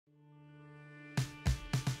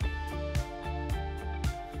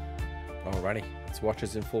Alrighty, let's watch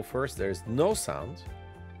this in full first. There's no sound,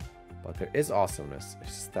 but there is awesomeness. It's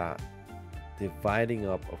just that dividing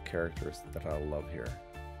up of characters that I love here.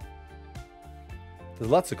 There's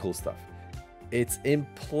lots of cool stuff. It's in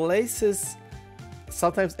places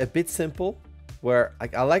sometimes a bit simple, where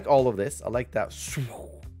I like all of this. I like that.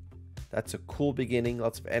 That's a cool beginning,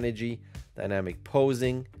 lots of energy, dynamic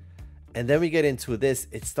posing. And then we get into this,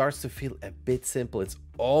 it starts to feel a bit simple. It's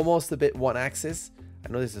almost a bit one axis. I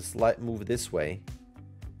know there's a slight move this way,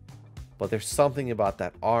 but there's something about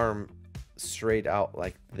that arm straight out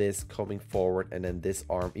like this coming forward, and then this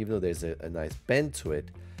arm, even though there's a nice bend to it,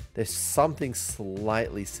 there's something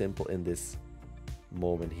slightly simple in this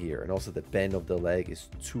moment here. And also the bend of the leg is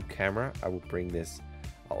to camera. I will bring this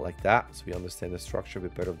out like that so we understand the structure a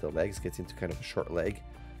bit better of the legs. Gets into kind of a short leg.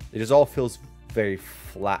 It just all feels very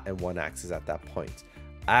flat and one axis at that point.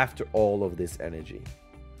 After all of this energy,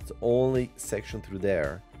 it's the only section through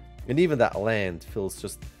there, and even that land feels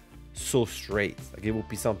just so straight. Like it would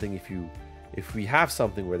be something if we have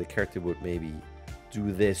something where the character would maybe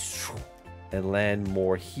do this and land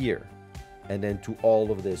more here, and then do all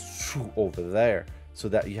of this over there, so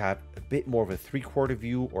that you have a bit more of a 3/4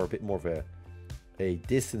 view, or a bit more of a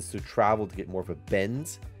distance to travel to get more of a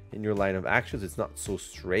bend in your line of actions. It's not so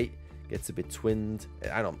straight, gets a bit twinned.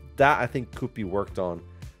 I don't know, that I think could be worked on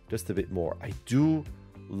just a bit more. I do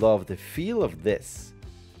love the feel of this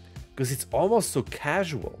because it's almost so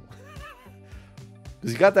casual.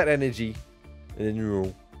 Because you got that energy, and then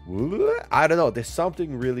you, I don't know, there's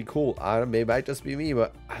something really cool. I don't know, maybe it might just be me,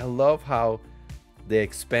 but I love how they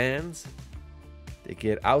expand. They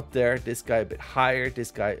get out there, this guy a bit higher,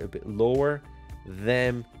 this guy a bit lower,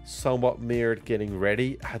 them somewhat mirrored getting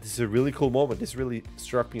ready. This is a really cool moment. This really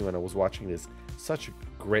struck me when I was watching this. Such a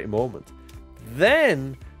great moment.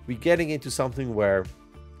 Then we're getting into something where,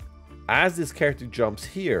 as this character jumps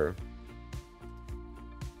here,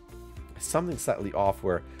 something slightly off,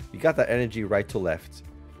 where you got that energy right to left,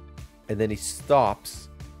 and then he stops,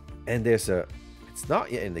 and there's a, it's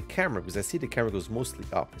not yet in the camera because I see the camera goes mostly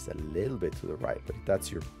up. It's a little bit to the right, but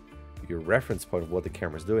that's your reference point of what the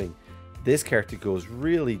camera's doing. This character goes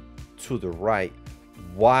really to the right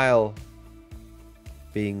while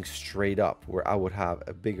being straight up, where I would have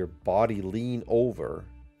a bigger body lean over,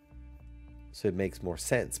 so it makes more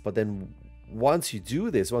sense. But then once you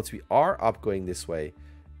do this, once we are up going this way,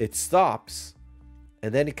 it stops,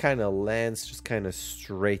 and then it kind of lands just kind of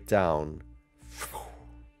straight down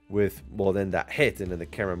with, well, then that hit, and then the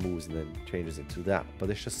camera moves and then changes into that. But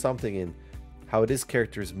there's just something in how this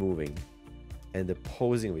character is moving, and the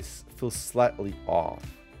posing feels slightly off.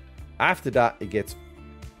 After that, it gets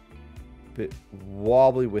a bit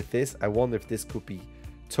wobbly with this. I wonder if this could be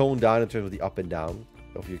toned down in terms of the up and down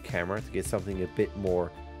of your camera to get something a bit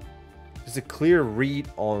more, just a clear read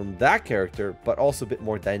on that character, but also a bit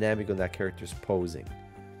more dynamic on that character's posing.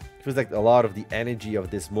 It feels like a lot of the energy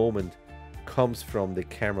of this moment comes from the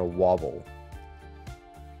camera wobble,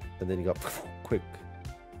 and then you got quick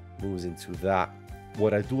moves into that.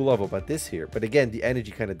 What I do love about this here, but again, the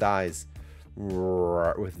energy kind of dies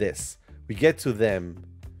with this. We get to them,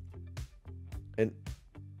 and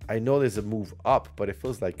I know there's a move up, but it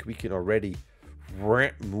feels like we can already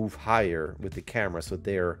move higher with the camera, so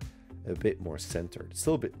they're a bit more centered.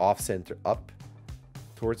 Still a bit off center up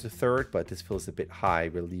towards the third, but this feels a bit high.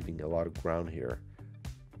 We're leaving a lot of ground here.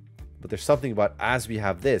 But there's something about, as we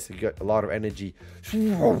have this, you get a lot of energy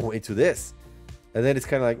into this, and then it's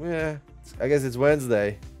kind of like, I guess it's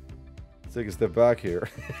Wednesday. Let's take a step back here.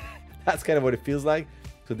 That's kind of what it feels like.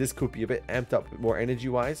 So this could be a bit amped up, a bit more energy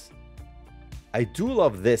wise. I do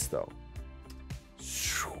love this though.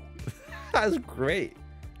 That's great.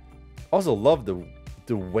 Also love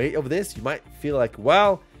the weight of this. You might feel like,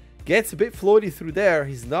 well, gets a bit floaty through there.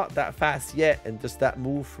 He's not that fast yet, and just that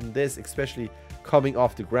move from this, especially coming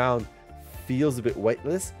off the ground, feels a bit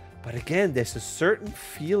weightless. But again, there's a certain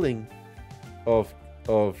feeling of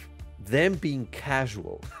them being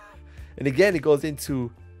casual. And again, it goes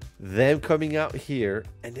into them coming out here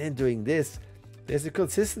and then doing this. There's a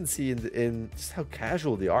consistency in just how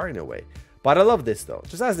casual they are in a way. But I love this though.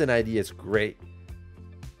 Just as an idea, it's great.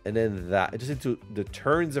 And then that, just into the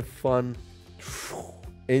turns of fun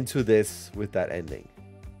into this with that ending.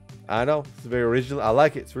 I know, it's very original. I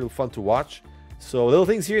like it. It's really fun to watch. So little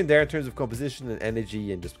things here and there in terms of composition and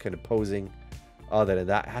energy and just kind of posing. Other than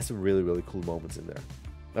that, it has some really, really cool moments in there.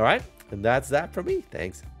 All right, and that's that from me.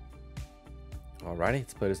 Thanks. All righty,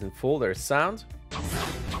 let's play this in full. There's sound. All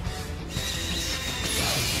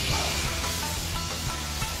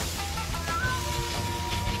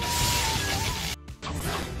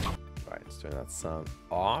right, let's turn that sound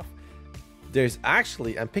off. There's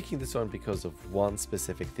actually, I'm picking this one because of one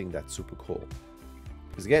specific thing that's super cool.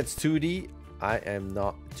 Because again, it's 2D. I am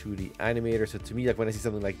not a 2D animator, so to me, like when I see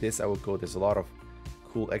something like this, I would go, there's a lot of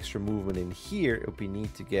cool extra movement in here. It would be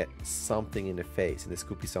neat to get something in the face, and this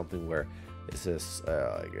could be something where it's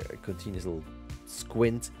a continuous little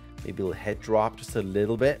squint, maybe a little head drop, just a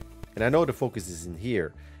little bit. And I know the focus is in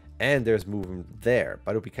here, and there's movement there,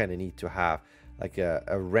 but it would be kind of neat to have like a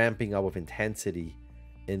ramping up of intensity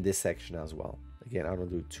in this section as well. Again, I don't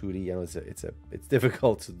do 2D. I know it's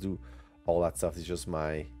difficult to do all that stuff. It's just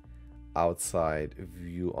my outside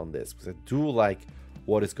view on this, because I do like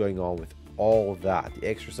what is going on with all that, the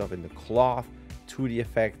extra stuff in the cloth, 2D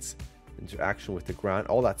effects, interaction with the ground,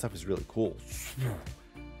 all that stuff is really cool.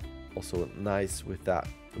 Also nice with that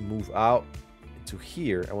move out into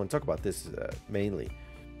here. I want to talk about this mainly,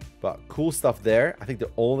 but cool stuff there. I think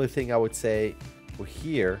the only thing I would say for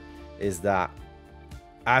here is that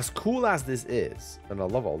as cool as this is, and I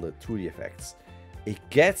love all the 2D effects, it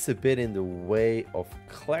gets a bit in the way of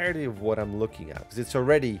clarity of what I'm looking at, because it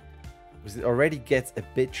already gets a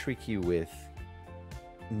bit tricky with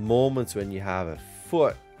moments when you have a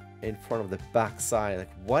foot in front of the backside.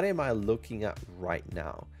 Like, what am I looking at right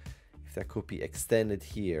now? If that could be extended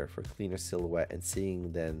here for cleaner silhouette, and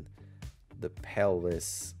seeing then the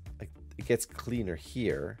pelvis, like it gets cleaner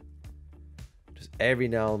here. Just every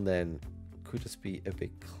now and then could just be a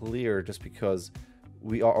bit clearer, just because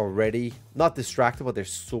we are already not distracted, but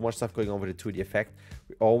there's so much stuff going on with the 2D effect.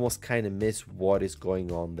 We almost kind of miss what is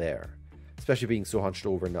going on there, especially being so hunched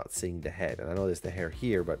over and not seeing the head. And I know there's the hair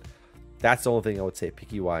here, but that's the only thing I would say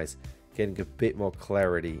picky wise, getting a bit more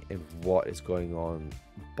clarity in what is going on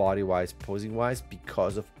body wise, posing wise,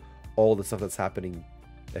 because of all the stuff that's happening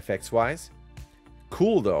effects wise.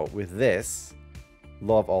 Cool though with this,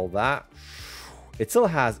 love all that. It still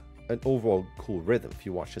has an overall cool rhythm if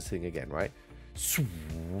you watch this thing again, right?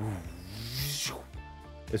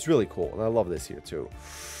 It's really cool, and I love this here too.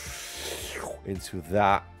 Into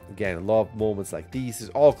that again, I love moments like these. It's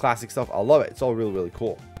all classic stuff. I love it. It's all really, really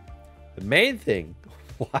cool. The main thing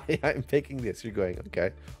why I'm picking this, you're going,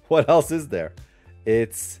 okay, what else is there?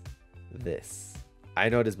 It's this. I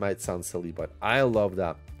know this might sound silly, but I love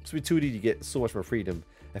that. So with 2D, you get so much more freedom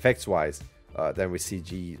effects wise than with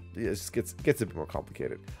CG. It just gets a bit more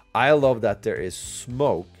complicated. I love that there is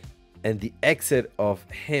smoke, and the exit of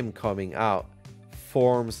him coming out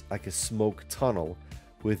forms like a smoke tunnel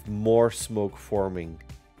with more smoke forming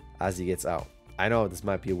as he gets out. I know this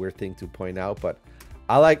might be a weird thing to point out, but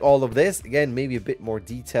I like all of this. Again, maybe a bit more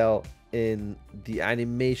detail in the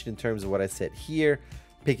animation in terms of what I said here.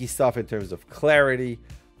 Picky stuff in terms of clarity,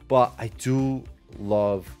 but I do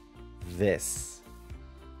love this.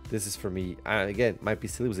 This is for me, and again, might be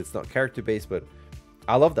silly because it's not character based, but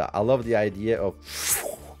I love that. I love the idea of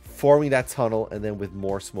forming that tunnel and then with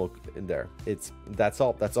more smoke in there. That's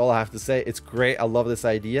all I have to say. It's great. I love this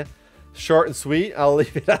idea. Short and sweet. I'll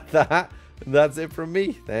leave it at that. And that's it from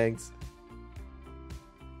me. Thanks.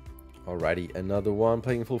 Alrighty, another one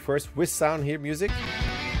playing full first with sound here, music.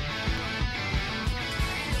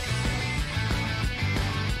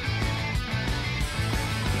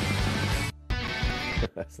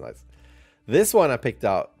 That's nice. This one I picked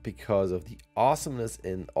out because of the awesomeness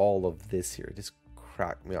in all of this here. This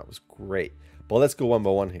cracked me up. It was great. But let's go one by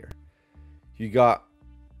one here. You got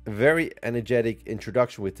a very energetic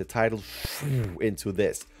introduction with the title into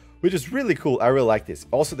this, which is really cool. I really like this.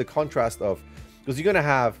 Also the contrast of, because you're gonna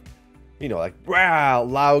have, you know, like wow,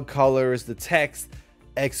 loud colors, the text,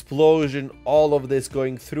 explosion, all of this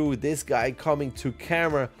going through, this guy coming to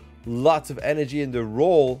camera, lots of energy in the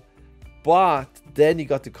role. But then you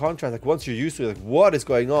got the contrast, like once you're used to it, like what is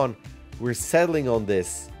going on, we're settling on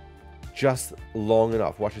this just long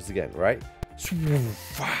enough. Watch this again, right? It's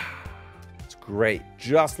great,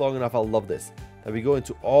 just long enough. I love this, that we go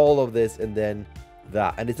into all of this and then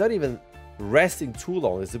that, and it's not even resting too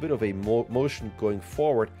long. There's a bit of a motion going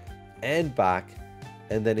forward and back,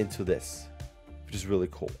 and then into this, which is really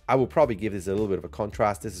cool. I will probably give this a little bit of a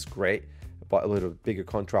contrast. This is great, but a little bigger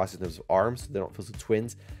contrast in terms of arms, so they don't feel so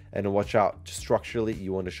twins. And then watch out, just structurally,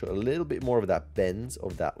 you want to show a little bit more of that bends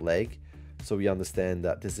of that leg, so we understand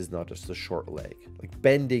that this is not just a short leg. Like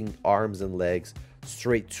bending arms and legs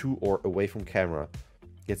straight to or away from camera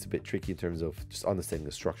gets a bit tricky in terms of just understanding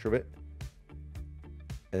the structure of it.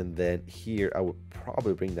 And then here, I would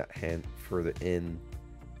probably bring that hand further in.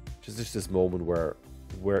 Just this moment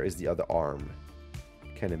where is the other arm?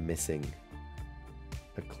 Kind of missing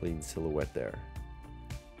a clean silhouette there.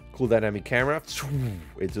 Cool dynamic camera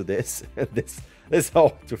into this, and this is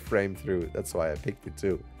hard to frame through. That's why I picked it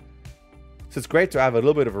too. So it's great to have a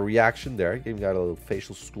little bit of a reaction there. Even got a little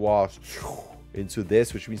facial squash into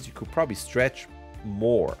this, which means you could probably stretch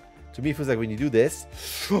more. To me, it feels like when you do this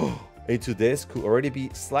into this, could already be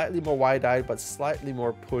slightly more wide-eyed, but slightly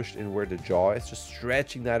more pushed in where the jaw is. Just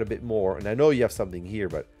stretching that a bit more. And I know you have something here,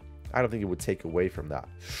 but I don't think it would take away from that.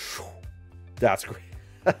 That's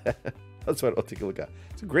great. That's what I'll take a look at.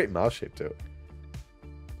 It's a great mouth shape too.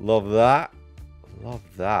 Love that. Love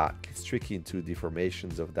that. It's tricky into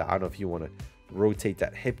deformations of that. I don't know if you want to rotate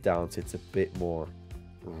that hip down so it's a bit more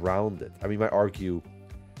rounded. I mean, you might argue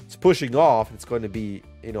it's pushing off. It's going to be,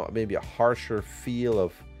 you know, maybe a harsher feel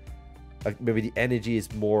of, like, maybe the energy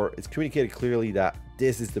is more, it's communicated clearly that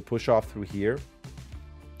this is the push off through here.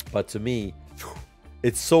 But to me,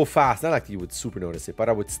 it's so fast. Not like you would super notice it, but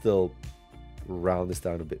I would still round this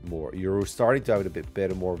down a bit more. You're starting to have it a bit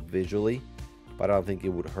better more visually, but I don't think it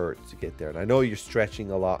would hurt to get there. And I know you're stretching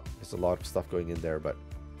a lot. There's a lot of stuff going in there, but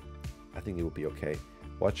I think it will be okay.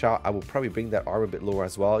 Watch out. I will probably bring that arm a bit lower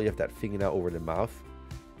as well. You have that finger now over the mouth,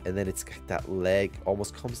 and then it's that leg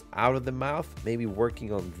almost comes out of the mouth, maybe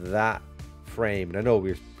working on that frame. And I know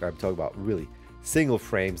I'm talking about really single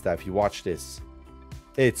frames that if you watch this,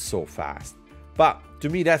 it's so fast. But to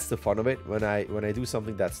me, that's the fun of it. When I do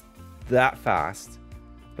something that's that fast,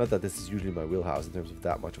 not that this is usually my wheelhouse in terms of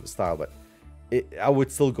that much of a style, but I would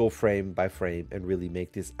still go frame by frame and really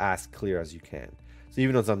make this as clear as you can. So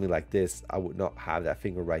even on something like this, I would not have that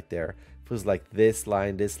finger right there. It feels like this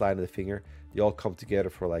line of the finger, they all come together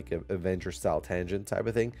for like a Avenger style tangent type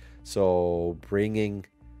of thing. So bringing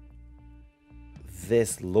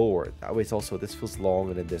this lower, that way it's also, this feels long,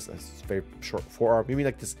 and then this is very short forearm. Maybe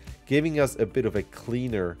like this, giving us a bit of a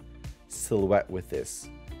cleaner silhouette with this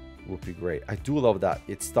would be great. I do love that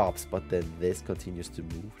it stops, but then this continues to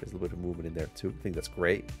move. There's a little bit of movement in there too. I think that's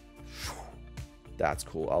great. That's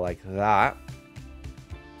cool. I like that.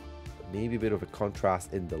 Maybe a bit of a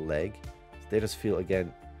contrast in the leg. They just feel,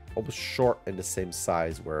 again, almost short and the same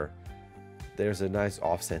size, where there's a nice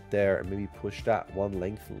offset there, and maybe push that one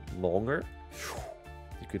length longer.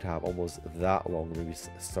 You could have almost that long, maybe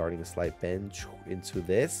starting a slight bend into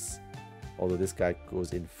this, although this guy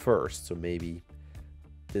goes in first, so maybe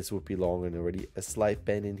this would be long and already a slight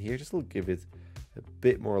bend in here. Just to give it a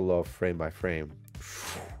bit more love frame by frame.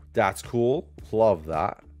 That's cool. Love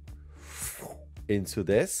that. Into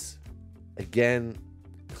this. Again,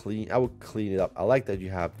 clean. I would clean it up. I like that you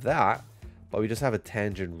have that, but we just have a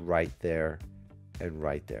tangent right there and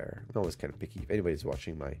right there. I'm always kind of picky. If anybody's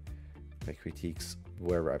watching my critiques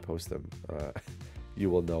wherever I post them, you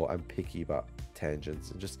will know I'm picky about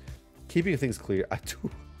tangents and just keeping things clear. I do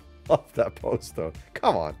love that post though.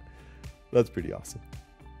 Come on, that's pretty awesome.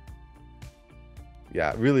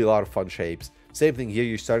 Yeah, really a lot of fun shapes. Same thing here.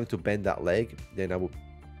 You're starting to bend that leg, then I will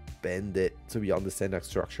bend it so we understand that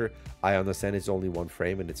structure. I understand it's only one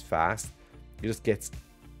frame and it's fast. It just gets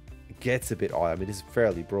a bit odd. I mean, it's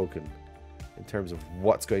fairly broken in terms of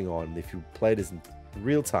what's going on. And if you play this in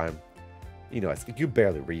real time, you know, you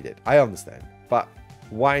barely read it. I understand, but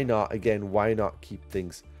why not? Again, why not keep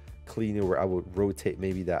things cleaner, where I would rotate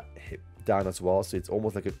maybe that hip down as well, so it's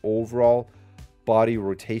almost like an overall body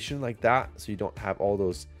rotation like that, so you don't have all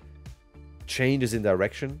those changes in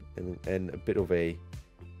direction, and a bit of a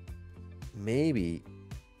maybe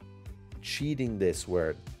cheating this,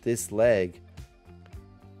 where this leg,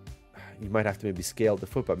 you might have to maybe scale the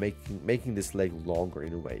foot, but making this leg longer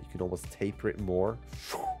in a way. You can almost taper it more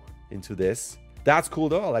into this. That's cool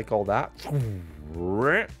though. I like all that.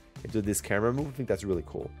 Into this camera move. I think that's really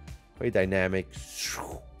cool. Very dynamic.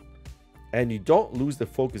 And you don't lose the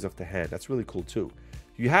focus of the hand. That's really cool too.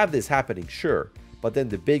 You have this happening, sure, but then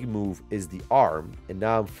the big move is the arm, and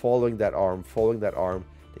now I'm following that arm,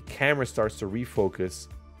 The camera starts to refocus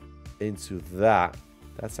into that.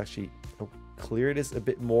 That's actually, I'll clear this a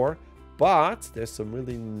bit more, but there's some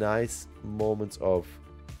really nice moments of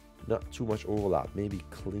not too much overlap. Maybe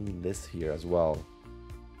clean this here as well.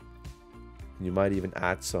 You might even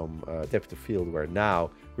add some depth of field, where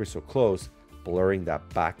now we're so close, blurring that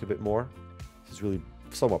back a bit more. It's really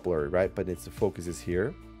somewhat blurry, right? But it's, the focus is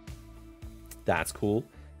here. That's cool.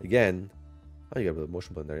 Again, oh, you got a bit of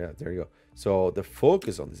motion blend there. Yeah, there you go. So the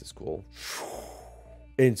focus on this is cool.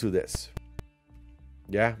 Into this.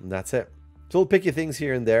 Yeah, and that's it. So we'll pick your things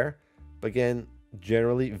here and there. But again,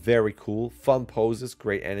 generally very cool. Fun poses,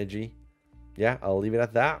 great energy. Yeah, I'll leave it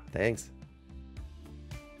at that. Thanks.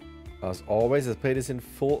 As always, let's play this in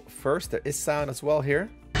full first. There is sound as well here.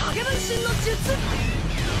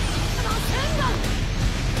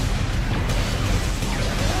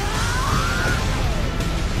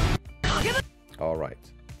 All right,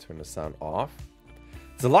 turn the sound off.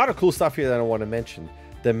 There's a lot of cool stuff here that I want to mention.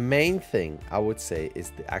 The main thing I would say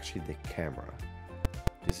is actually the camera.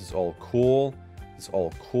 This is all cool. It's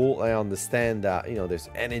all cool. I understand that, you know, there's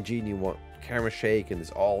energy and you want camera shake and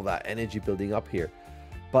there's all that energy building up here.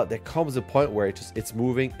 But there comes a point where it's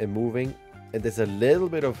moving and moving, and there's a little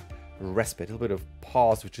bit of respite, a little bit of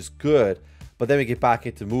pause, which is good. But then we get back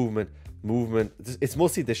into movement. It's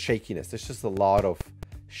mostly the shakiness. There's just a lot of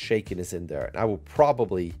shakiness in there. And I will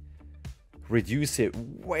probably reduce it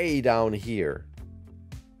way down here,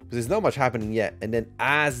 because there's not much happening yet. And then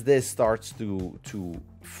as this starts to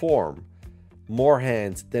form more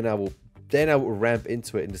hands, then I will ramp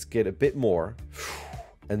into it and just get a bit more,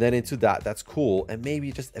 and then into that. That's cool. And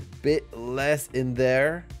maybe just a bit less in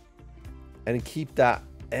there, and keep that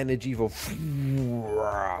energy for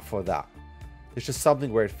that. There's just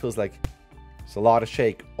something where it feels like it's a lot of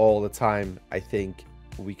shake all the time. I think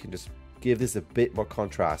we can just give this a bit more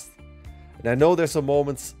contrast. And I know there's some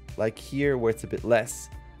moments like here where it's a bit less,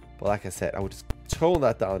 but like I said, I would just tone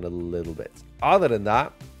that down a little bit. Other than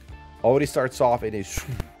that, already starts off in a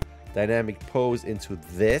dynamic pose into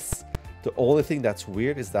this. The only thing that's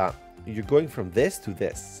weird is that you're going from this to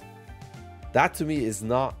this. That to me is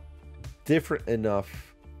not different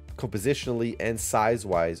enough compositionally and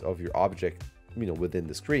size-wise of your object, you know, within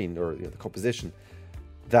the screen, or, you know, the composition,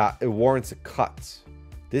 that it warrants a cut.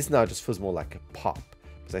 This now just feels more like a pop,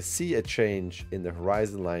 because I see a change in the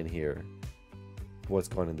horizon line here, what's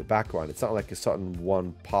going on in the background. It's not like a sudden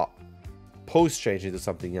one pop pose change into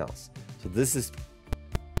something else. So this is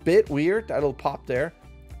a bit weird, that little pop there.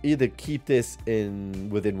 Either keep this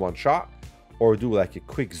within one shot, or do like a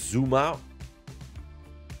quick zoom out,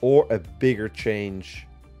 or a bigger change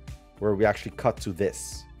where we actually cut to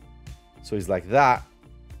this. So he's like that,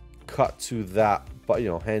 cut to that, but, you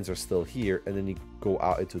know, hands are still here, and then you go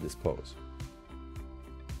out into this pose.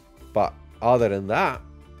 But other than that,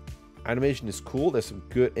 animation is cool. There's some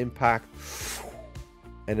good impact,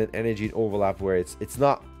 and then energy and overlap where it's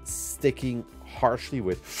not sticking harshly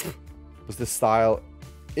with, because the style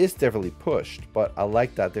is definitely pushed, but I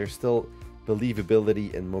like that there's still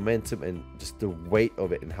believability and momentum, and just the weight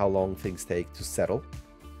of it and how long things take to settle.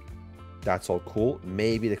 That's all cool.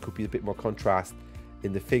 Maybe there could be a bit more contrast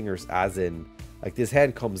in the fingers, as in like this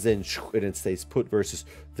hand comes in and it stays put, versus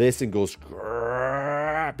this and goes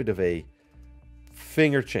a bit of a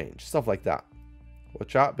finger change, stuff like that.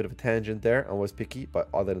 Watch out, bit of a tangent there. I was picky, but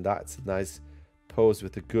other than that, it's a nice pose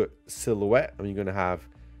with a good silhouette. I mean, you're gonna have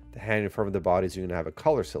the hand in front of the body, so you're gonna have a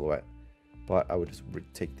color silhouette. But I would just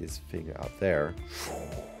take this finger out there.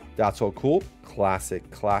 That's all cool. Classic.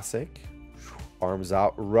 Arms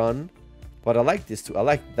out, run. But I like this too. I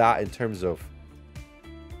like that in terms of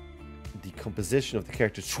the composition of the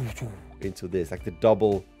character into this, like the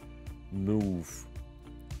double move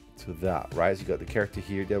to that, right? So you got the character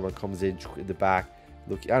here, the other one comes in the back.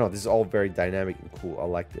 Look, I don't know, this is all very dynamic and cool. I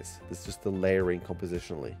like this. This is just the layering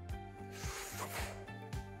compositionally.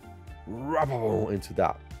 Into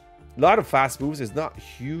that. A lot of fast moves. It's not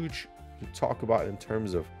huge to talk about in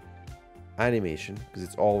terms of animation, because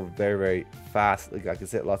it's all very, very fast. Like I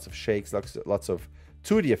said, lots of shakes, lots of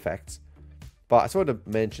 2D effects. But I just wanted to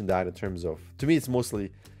mention that in terms of, to me, it's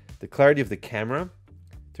mostly the clarity of the camera, in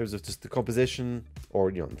terms of just the composition, or,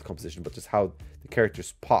 you know, not the composition, but just how the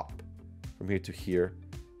characters pop from here to here,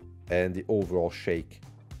 and the overall shake,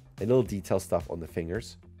 and little detail stuff on the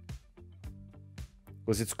fingers.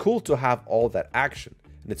 Because it's cool to have all that action,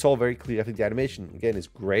 and it's all very clear. I think the animation, again, is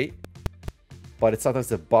great, but it's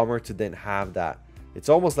sometimes a bummer to then have that. It's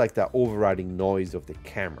almost like that overriding noise of the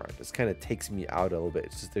camera. It just kind of takes me out a little bit.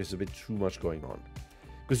 It's just, there's a bit too much going on.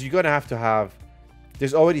 Because you're going to have,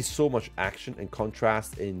 there's already so much action and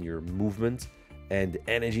contrast in your movement and the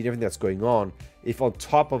energy and everything that's going on. If on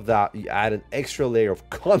top of that, you add an extra layer of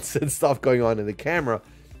constant stuff going on in the camera,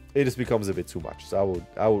 it just becomes a bit too much. So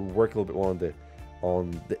I would work a little bit more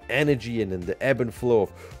on the energy, and then the ebb and flow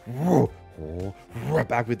of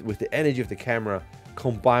back with the energy of the camera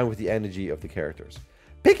combined with the energy of the characters.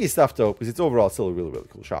 Picky stuff though, because it's overall still a really, really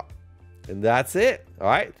cool shot. And that's it. All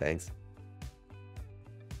right, thanks.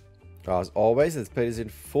 As always, let's play this in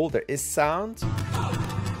full. There is sound.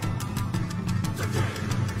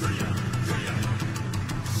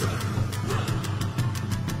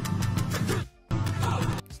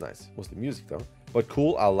 It's nice. Mostly music though, but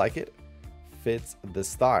cool. I like it. Fits the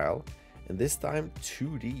style, and this time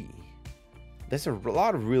 2D. There's a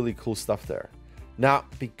lot of really cool stuff there. Now,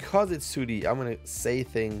 because it's 2D, I'm gonna say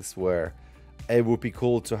things where it would be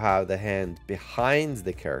cool to have the hand behind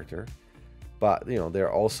the character, but, you know, there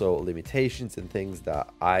are also limitations and things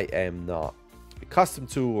that I am not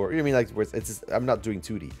accustomed to, or, you know what I mean, like, where it's just, I'm not doing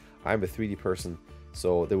 2D. I'm a 3D person,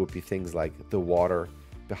 so there would be things like the water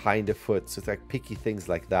behind the foot. So it's like picky things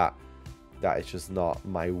like that. That is just not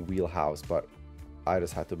my wheelhouse, but I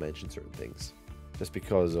just had to mention certain things just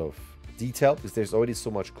because of detail, because there's already so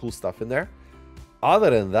much cool stuff in there. Other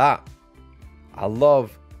than that, I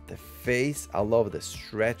love the face. I love the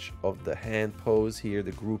stretch of the hand pose here,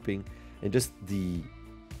 the grouping, and just the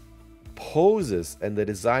poses and the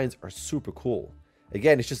designs are super cool.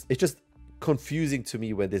 Again, it's just confusing to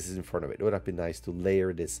me when this is in front of it. It would have been nice to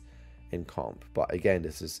layer this in comp, but again,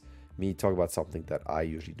 this is me talking about something that I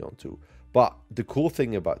usually don't do. But the cool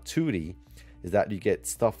thing about 2D is that you get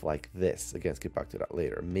stuff like this. Again, let's get back to that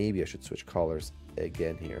later. Maybe I should switch colors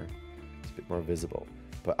again here. It's a bit more visible.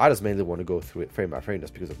 But I just mainly want to go through it frame by frame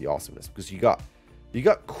just because of the awesomeness. Because you got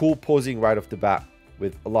cool posing right off the bat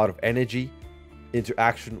with a lot of energy,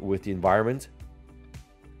 interaction with the environment.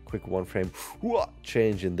 Quick one frame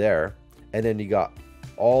change in there. And then you got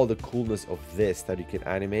all the coolness of this that you can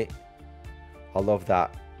animate. I love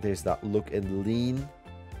that. There's that look and lean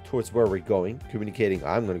towards where we're going, communicating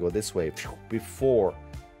I'm going to go this way before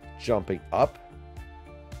jumping up.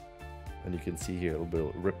 And you can see here a little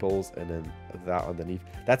bit of ripples and then that underneath.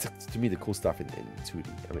 That's, to me, the cool stuff in 2D.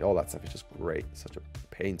 I mean, all that stuff is just great. Such a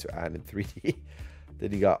pain to add in 3D.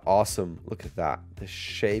 Then you got awesome, look at that, the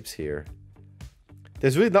shapes here.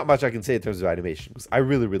 There's really not much I can say in terms of animation because I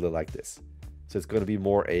really, really like this. So it's going to be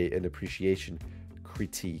more an appreciation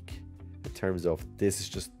critique in terms of this is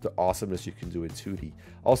just the awesomeness you can do in 2D.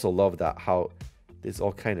 Also love that how this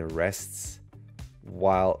all kind of rests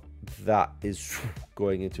while that is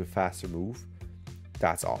going into a faster move.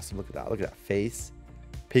 That's awesome. Look at that. Look at that face.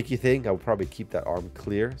 Picky thing, I would probably keep that arm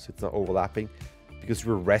clear so it's not overlapping because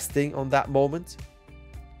we're resting on that moment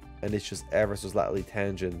and it's just ever so slightly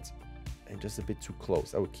tangent and just a bit too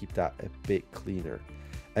close. I would keep that a bit cleaner.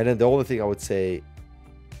 And then the only thing I would say,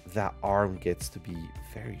 that arm gets to be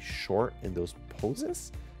very short in those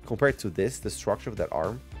poses compared to this, the structure of that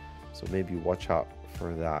arm. So maybe watch out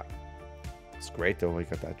for that. It's great though. We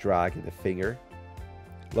got that drag in the finger.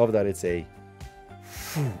 Love that it's a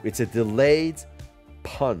delayed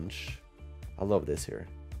punch. I love this here.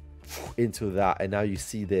 Into that, and now you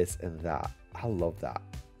see this and that. I love that.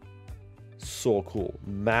 So cool.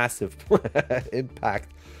 Massive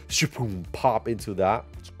impact. Pop into that.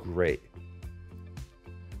 It's great.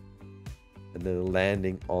 And then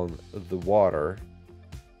landing on the water,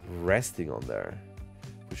 resting on there,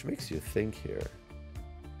 which makes you think here.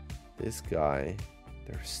 This guy,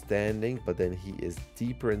 they're standing, but then he is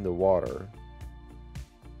deeper in the water.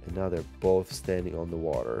 And now they're both standing on the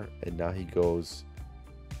water. And now he goes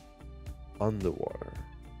underwater.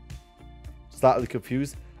 Slightly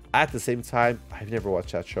confused. At the same time, I've never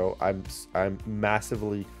watched that show. I'm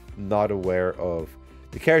massively not aware of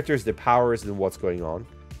the characters, their powers, and what's going on.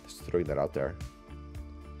 Just throwing that out there.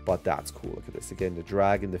 But that's cool. Look at this. Again, the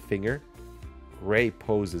drag in the finger. Great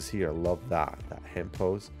poses here. Love that. That hand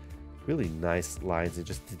pose. Really nice lines and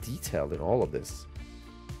just the detail in all of this.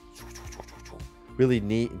 Really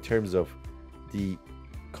neat in terms of the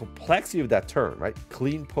complexity of that turn, right?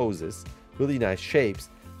 Clean poses, really nice shapes,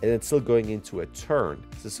 and then still going into a turn.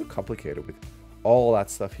 This is so complicated with all that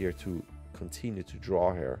stuff here to continue to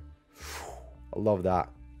draw here. I love that.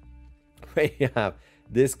 Right, you have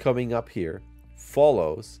this coming up here,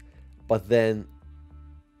 follows, but then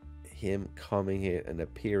him coming here and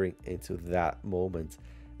appearing into that moment,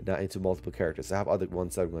 and not into multiple characters. I have other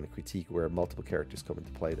ones that I'm going to critique where multiple characters come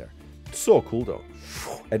into play there. So cool though.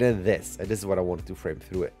 And then this, and this is what I wanted to frame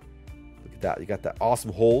through it. Look at that. You got that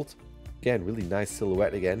awesome hold. Again, really nice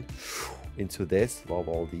silhouette again. Into this. Love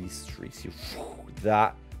all these trees.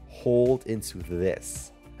 That hold into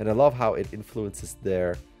this. And I love how it influences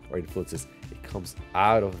there, or influences, it comes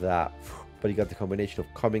out of that. But you got the combination of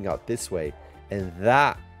coming out this way and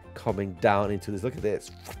that coming down into this. Look at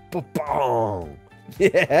this. Boom.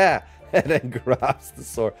 Yeah. And then grabs the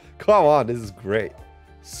sword. Come on, this is great.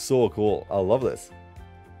 So cool. I love this.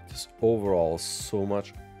 Just overall, so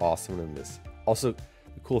much awesome in this. Also,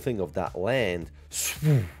 the cool thing of that land,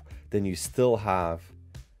 then you still have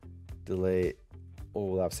delay,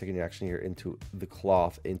 overlap, second action here into the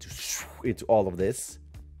cloth, into all of this.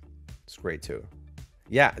 It's great too.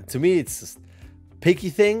 Yeah, to me, it's just picky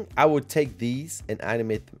thing. I would take these and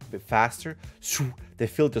animate them a bit faster. They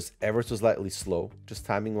feel just ever so slightly slow, just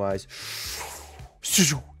timing wise.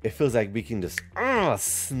 It feels like we can just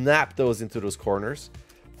snap those into those corners.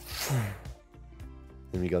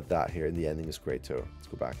 And we got that here, and the ending is great too. Let's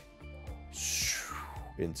go back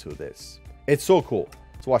into this. It's so cool.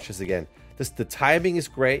 Let's watch this again. The timing is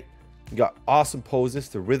great. You got awesome poses.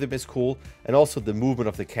 The rhythm is cool, and also the movement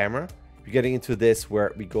of the camera. We're getting into this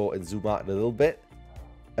where we go and zoom out a little bit.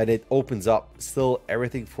 and it opens up still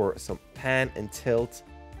everything for some pan and tilt.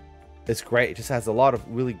 It's great. It just has a lot of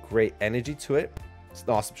really great energy to it. It's an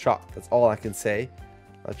awesome shot. That's all I can say.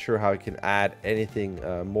 Not sure how I can add anything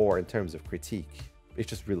more in terms of critique. It's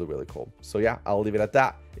just really, really cool. So yeah, I'll leave it at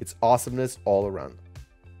that. It's awesomeness all around.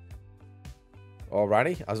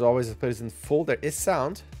 Alrighty, as always, I put it in full. There is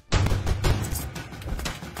sound.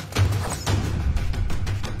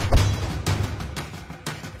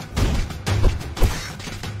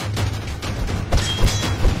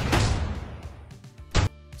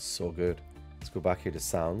 So good. Let's go back here to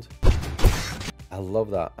sound. I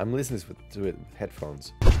love that. I'm listening to it with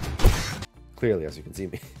headphones. Clearly, as you can see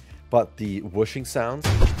me. But the whooshing sounds.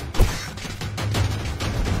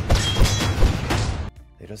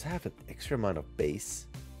 It does have an extra amount of bass.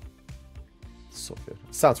 So good.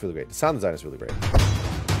 It sounds really great. The sound design is really great.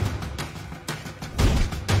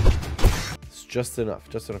 It's just enough.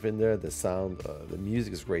 Just enough in there. The sound, the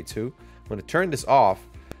music is great too. I'm going to turn this off.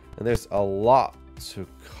 And there's a lot to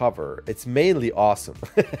cover. It's mainly awesome.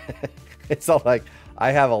 It's not like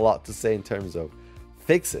I have a lot to say in terms of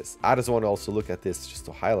fixes. I just want to also look at this just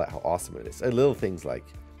to highlight how awesome it is. And little things like,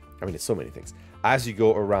 I mean, there's so many things. As you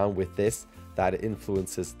go around with this, that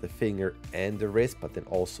influences the finger and the wrist, but then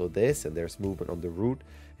also this, and there's movement on the root.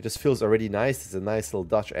 It just feels already nice. It's a nice little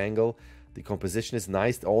Dutch angle. The composition is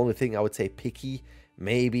nice. The only thing I would say picky,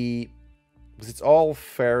 maybe, because it's all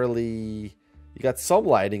fairly, you got some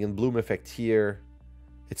lighting and bloom effect here.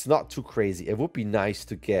 It's not too crazy. It would be nice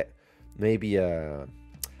to get maybe a,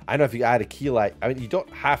 I don't know if you add a key light. I mean, you don't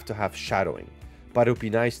have to have shadowing, but it would be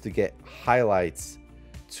nice to get highlights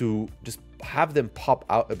to just have them pop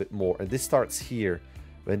out a bit more. And this starts here,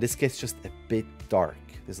 when this gets just a bit dark.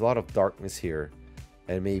 There's a lot of darkness here,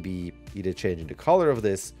 and maybe either changing the color of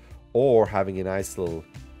this or having a nice little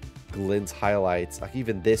glint highlights. Like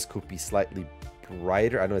even this could be slightly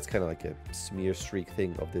brighter. I know it's kind of like a smear streak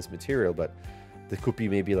thing of this material, but there could be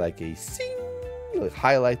maybe like a sing, like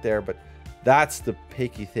highlight there. But that's the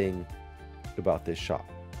picky thing about this shot.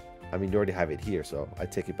 I mean, you already have it here, so I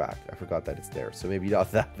take it back. I forgot that it's there. So maybe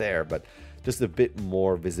not that there, but just a bit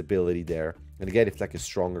more visibility there. And again, if it's like a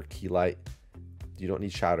stronger key light, you don't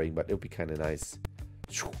need shadowing, but it'll be kind of nice.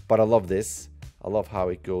 But I love this. I love how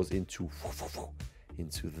it goes into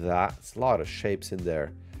that. It's a lot of shapes in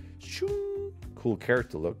there. Cool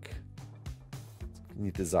character look.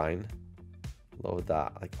 Neat design. Love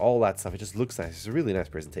that. Like all that stuff. It just looks nice. It's a really nice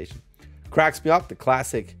presentation. Cracks me up. The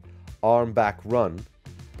classic arm back run,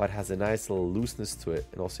 but has a nice little looseness to it,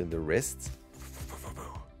 and also in the wrists.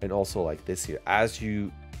 And also like this here. As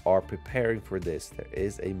you are preparing for this, there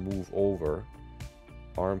is a move over.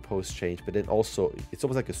 Arm post change, but then also it's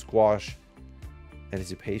almost like a squash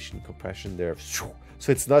anticipation compression there.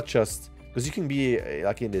 So it's not just, because you can be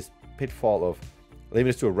like in this pitfall of, let me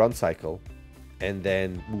just do a run cycle and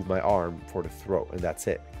then move my arm for the throw, and that's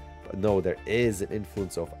it. But no, there is an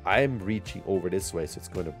influence of, I'm reaching over this way, so it's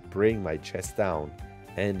going to bring my chest down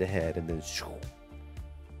and the head, and then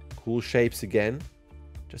cool shapes again,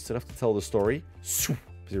 just enough to tell the story.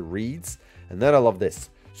 It reads. And then I love this,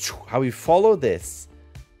 how we follow this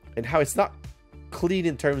and how it's not clean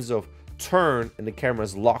in terms of turn and the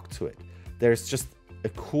camera's locked to it. There's just a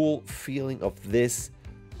cool feeling of this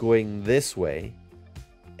going this way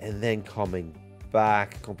and then coming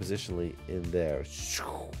back compositionally in there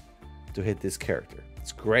to hit this character.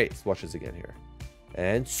 It's great. Let's watch this again here.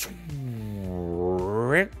 And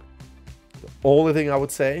the only thing I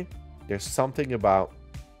would say, there's something about,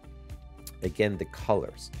 again, the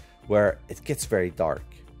colors where it gets very dark,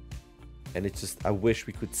 and it's just, I wish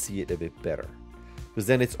we could see it a bit better, because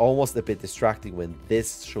then it's almost a bit distracting when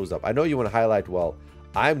this shows up. I know you want to highlight, well,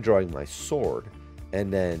 I'm drawing my sword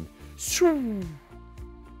and then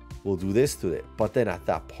we'll do this to it, but then at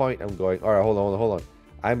that point I'm going, all right, hold on,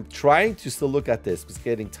 I'm trying to still look at this. It's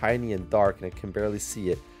getting tiny and dark and I can barely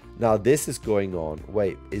see it. Now this is going on.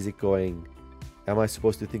 Wait, is it going, am I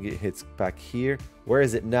supposed to think it hits back here? Where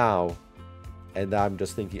is it now? And I'm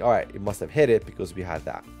just thinking, all right, it must have hit it because we had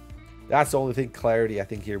that. That's the only thing. Clarity, I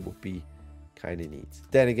think, here would be kind of neat.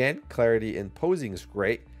 Then again, clarity in posing is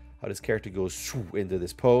great. How this character goes into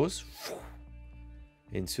this pose,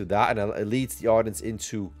 into that, and it leads the audience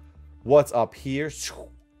into what's up here.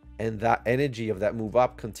 And that energy of that move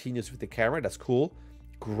up continues with the camera. That's cool.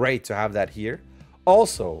 Great to have that here.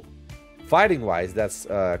 Also, fighting wise, that's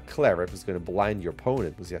clever. It's going to blind your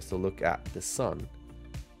opponent because he has to look at the sun.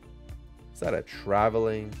 Is that a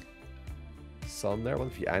traveling sun there? What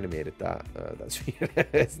if you animated that? That's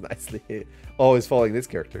it's nicely. Oh, it's following this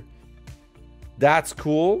character. That's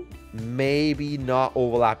cool. Maybe not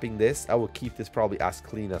overlapping this. I will keep this probably as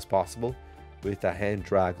clean as possible. with the hand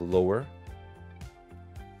drag lower.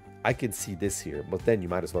 I can see this here, but then you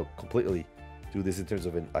might as well completely do this in terms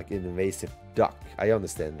of an invasive duck. I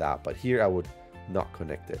understand that, but here I would not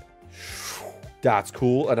connect it. That's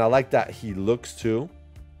cool, and I like that he looks too.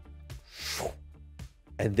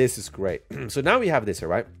 And this is great. So now we have this, all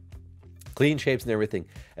right? Clean shapes and everything.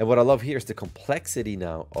 And what I love here is the complexity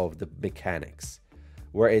now of the mechanics,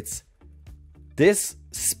 where it's this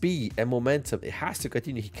speed and momentum. It has to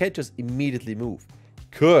continue. He can't just immediately move. He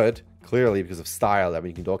could, clearly, because of style. I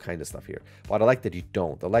mean, you can do all kinds of stuff here. But I like that you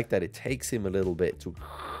don't. I like that it takes him a little bit to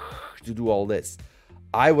do all this.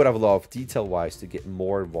 I would have loved, detail-wise, to get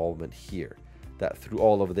more involvement here. That through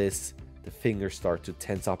all of this, the fingers start to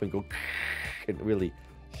tense up and go and really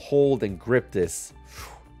hold and grip this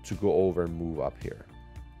to go over and move up here.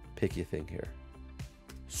 Picky thing here.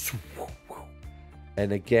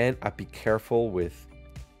 And again, I'd be careful with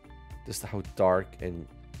just how dark, and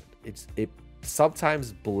it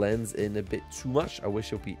sometimes blends in a bit too much. I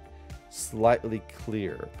wish it would be slightly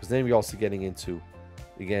clearer, because then we're also getting into,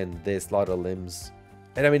 again, this lot of limbs.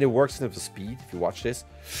 And I mean, it works in terms of speed. If you watch this,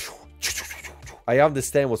 I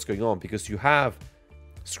understand what's going on, because you have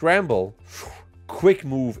scramble, quick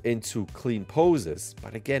move into clean poses,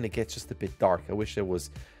 but again, it gets just a bit dark. I wish there was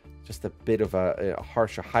just a bit of a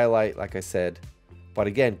harsher highlight, like I said. But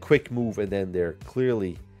again, quick move, and then they're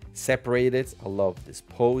clearly separated. I love this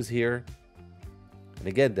pose here. And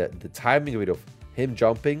again, the timing of it, of him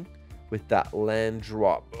jumping with that land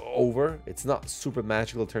drop over, it's not super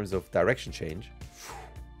magical in terms of direction change.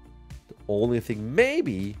 The only thing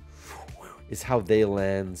maybe is how they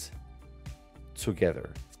land together.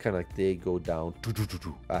 It's kind of like they go down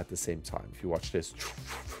at the same time. If you watch this,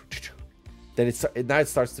 then now it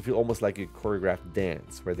starts to feel almost like a choreographed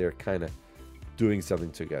dance, where they're kind of doing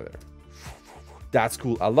something together. That's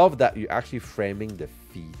cool. I love that you're actually framing the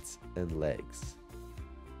feet and legs.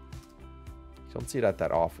 You don't see that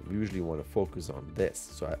often. We usually want to focus on this.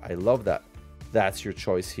 So I love that that's your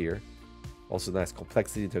choice here. Also nice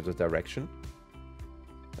complexity in terms of direction.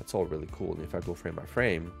 That's all really cool. And if I go frame by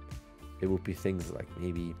frame, it would be things like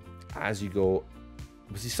maybe as you go,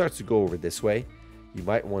 as he starts to go over this way, you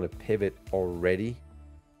might want to pivot already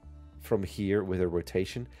from here with a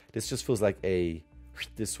rotation. This just feels like a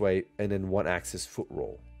this way, and then one axis foot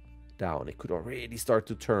roll down. It could already start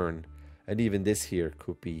to turn, and even this here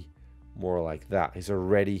could be more like that. He's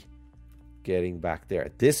already getting back there.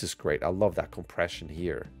 This is great. I love that compression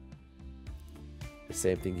here. The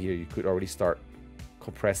same thing here. You could already start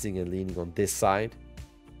compressing and leaning on this side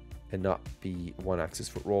and not be one axis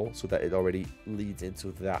foot roll, so that it already leads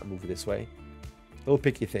into that move this way. Little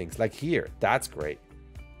picky things like here. That's great.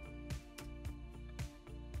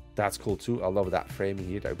 That's cool too. I love that framing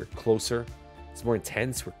here, that we're closer. It's more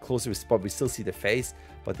intense. We're closer, but we still see the face,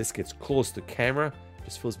 but this gets close to camera.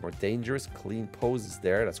 Just feels more dangerous. Clean poses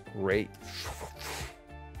there. That's great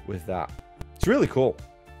with that. It's really cool.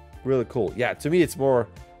 Really cool. Yeah, to me, it's more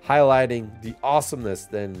highlighting the awesomeness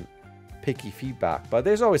than picky feedback. But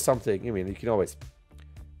there's always something. I mean, you can always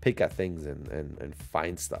pick at things and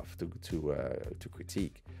find stuff to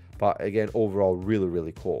critique. But again, overall, really,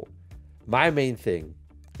 really cool. My main thing,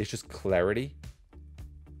 it's just clarity,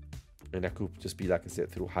 and that could just be, like I said,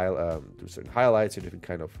 through certain highlights or different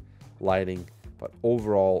kind of lighting. But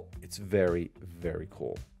overall, it's very, very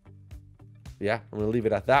cool. Yeah, I'm gonna leave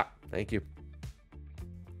it at that. Thank you.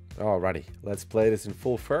 Alrighty, let's play this in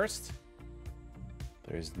full first.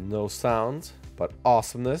 There's no sound, but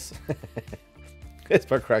awesomeness. This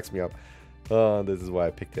part cracks me up. Oh, this is why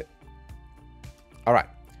I picked it. All right,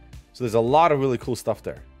 so there's a lot of really cool stuff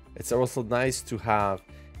there. It's also nice to have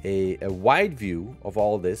a wide view of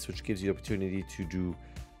all this, which gives you the opportunity to do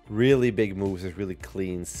really big moves with really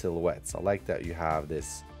clean silhouettes. I like that you have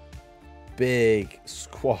this big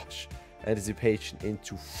squash anticipation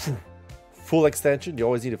into full extension. You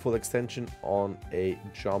always need a full extension on a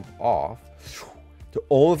jump off. The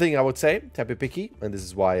only thing I would say, to be picky, and this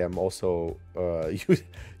is why I'm also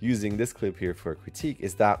using this clip here for a critique,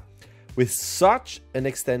 is that with such an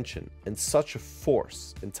extension and such a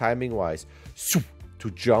force and timing wise to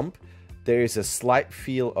jump, there is a slight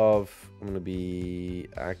feel of, I'm going to be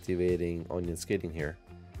activating onion skating here,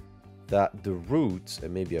 that the roots,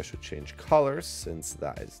 and maybe I should change colors since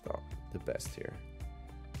that is not the best here.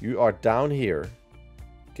 You are down here,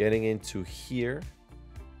 getting into here,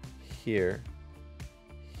 here,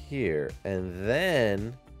 here, and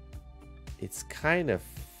then it's kind of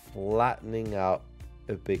flattening out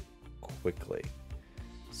a bit quickly.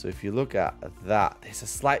 So if you look at that, there's a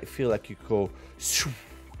slight feel like you go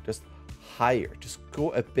just higher, just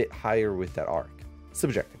go a bit higher with that arc,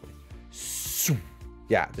 subjectively.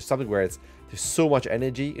 Yeah, there's something where There's so much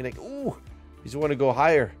energy. You're like, ooh, you just want to go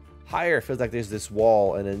higher. Higher. It feels like there's this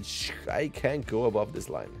wall, and then I can't go above this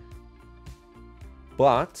line.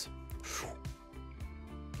 But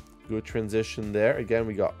good transition there. Again,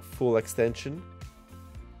 we got full extension.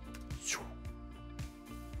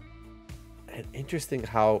 And interesting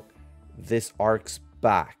how this arcs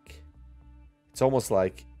back. It's almost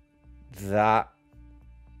like that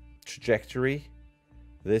trajectory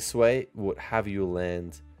this way would have you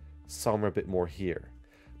land somewhere a bit more here.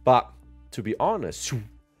 But to be honest,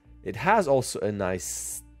 it has also a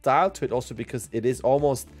nice style to it also, because it is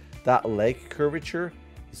almost that leg curvature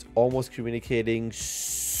is almost communicating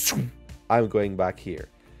I'm going back here.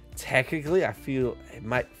 Technically, I feel it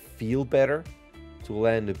might feel better to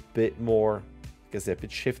land a bit more, because a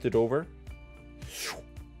bit shifted over,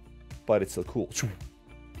 but it's still cool.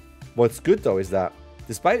 What's good though is that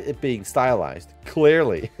despite it being stylized,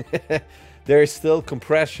 clearly there is still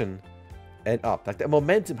compression and up. Like the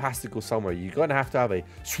momentum has to go somewhere. You're gonna have to have a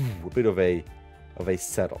bit of a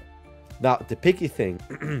settle. Now the picky thing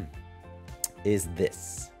is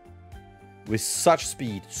this: with such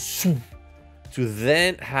speed, to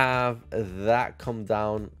then have that come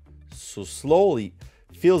down so slowly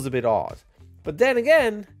feels a bit odd. But then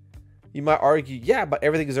again, you might argue, yeah, but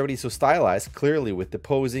everything is already so stylized, clearly with the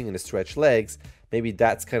posing and the stretched legs. Maybe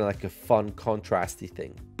that's kind of like a fun contrasty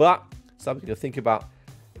thing. But something to think about.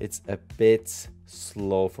 It's a bit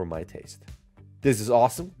slow for my taste. This is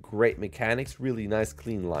awesome. Great mechanics. Really nice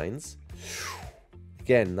clean lines.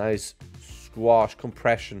 Again, nice squash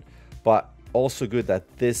compression. But also good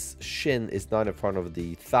that this shin is not in front of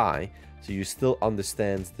the thigh. So you still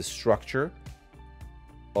understand the structure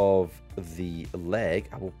of the leg.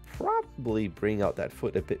 I will probably bring out that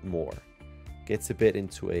foot a bit more. Gets a bit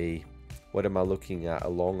into a, what am I looking at? A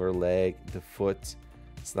longer leg, the foot.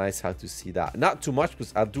 It's nice how to see that. Not too much,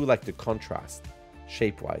 because I do like the contrast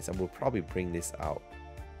shape-wise. And we'll probably bring this out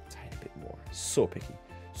a tiny bit more. So picky.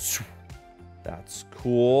 That's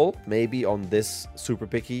cool. Maybe on this super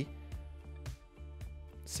picky,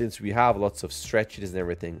 since we have lots of stretches and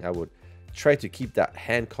everything, I would try to keep that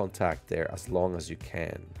hand contact there as long as you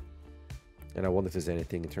can. And I wonder if there's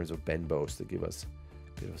anything in terms of bend bows to give us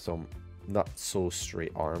a bit of some not so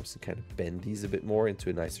straight arms and kind of bend these a bit more into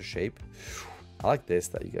a nicer shape. I like this,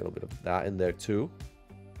 that you get a little bit of that in there too.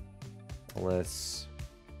 Unless,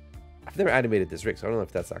 I've never animated this rig, so I don't know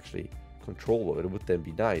if that's actually controllable. It would then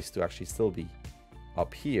be nice to actually still be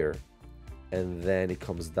up here, and then it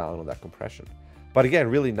comes down on that compression. But again,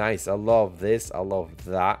 really nice. I love this. I love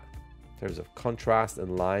that. In terms of contrast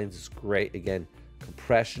and lines, it's great. Again,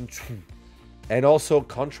 compression and also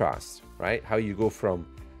contrast, right? How you go from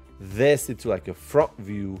this into like a front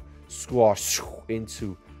view squash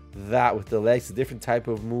into that with the legs, a different type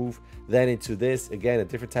of move, then into this, again, a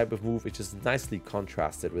different type of move. It's just nicely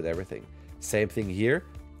contrasted with everything. Same thing here.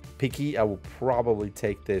 Picky, I will probably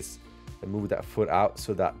take this and move that foot out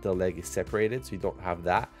so that the leg is separated, so you don't have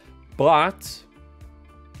that. But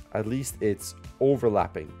at least it's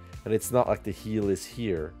overlapping, and it's not like the heel is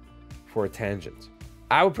here for a tangent.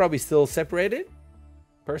 I would probably still separate it,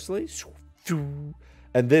 personally.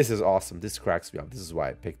 And this is awesome. This cracks me up. This is why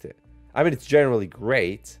I picked it. I mean, it's generally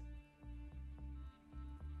great,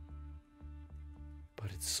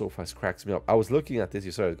 but it's so fast, cracks me up. I was looking at this,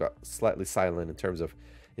 you saw it got slightly silent in terms of,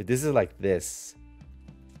 if this is like this,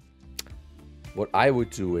 what I would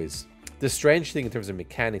do is, the strange thing in terms of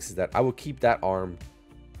mechanics is that I would keep that arm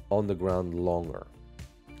on the ground longer.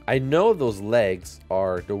 I know those legs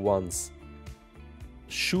are the ones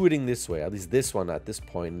shooting this way, at least this one at this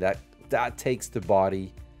point, that takes the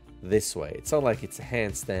body this way. It's not like it's a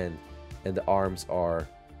handstand and the arms are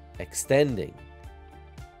extending,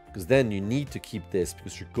 because then you need to keep this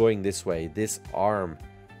because you're going this way. This arm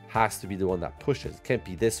has to be the one that pushes. It can't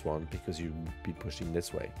be this one because you'd be pushing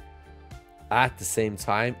this way. At the same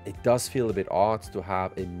time, it does feel a bit odd to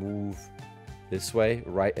have a move this way,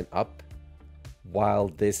 right and up, while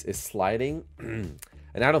this is sliding.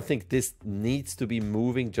 And I don't think this needs to be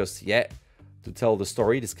moving just yet to tell the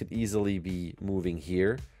story. This could easily be moving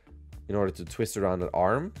here in order to twist around an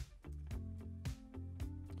arm.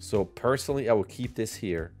 So personally, I will keep this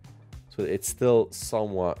here so it's still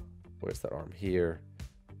somewhat, where's that arm? Here,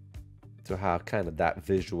 to have kind of that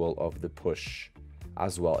visual of the push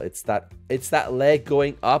as well. It's that leg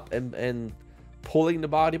going up and pulling the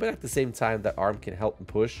body, but at the same time that arm can help and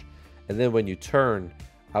push. And then when you turn,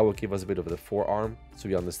 I will give us a bit of the forearm so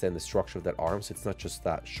we understand the structure of that arm, so it's not just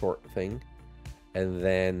that short thing. And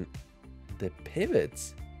then the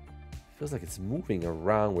pivots, feels like it's moving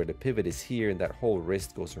around where the pivot is here, and that whole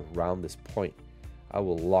wrist goes around this point. I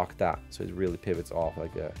will lock that so it really pivots off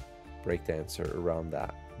like a breakdancer around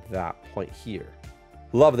that point here.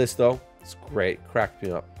 Love this though. It's great. Cracked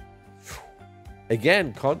me up.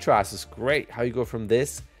 Again, contrast is great. How you go from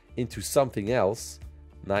this into something else.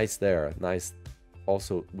 Nice there. Nice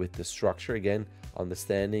also with the structure. Again,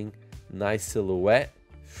 understanding. Nice silhouette.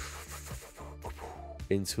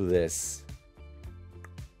 Into this.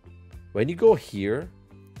 When you go here,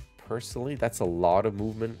 personally, that's a lot of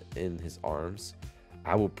movement in his arms.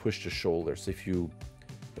 I will push the shoulders. If you,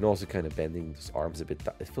 and also kind of bending his arms a bit,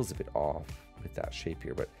 it feels a bit off with that shape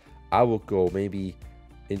here, but I will go maybe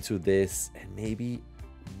into this and maybe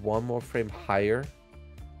one more frame higher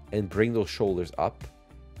and bring those shoulders up,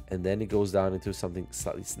 and then it goes down into something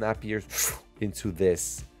slightly snappier into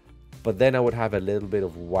this. But then I would have a little bit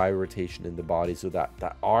of Y rotation in the body, so that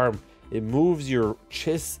that arm, it moves your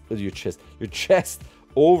chest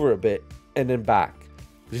over a bit and then back.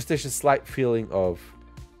 Just there's a slight feeling of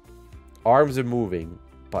arms are moving,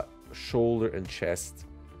 but shoulder and chest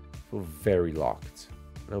feel very locked.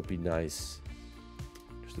 That would be nice.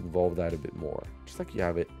 Just involve that a bit more. Just like you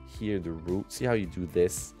have it here, the root. See how you do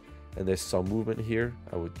this? And there's some movement here.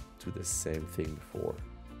 I would do the same thing before.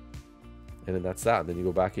 And then that's that. And then you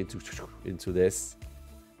go back into this.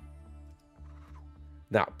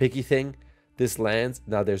 Now, picky thing. This lands.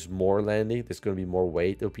 Now there's more landing. There's going to be more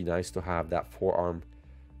weight. It would be nice to have that forearm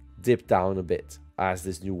dip down a bit as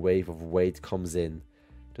this new wave of weight comes in.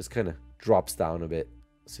 Just kind of drops down a bit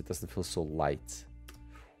so it doesn't feel so light.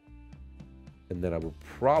 And then I will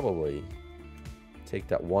probably take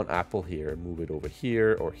that one apple here and move it over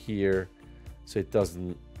here or here so it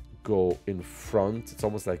doesn't go in front. It's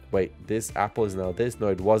almost like, wait, this apple is now this. No,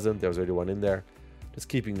 it wasn't. There was already one in there. Just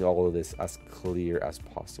keeping all of this as clear as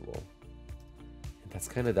possible. And that's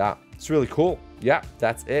kind of that. It's really cool. Yeah,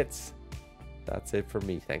 that's it. That's it for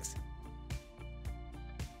me. Thanks.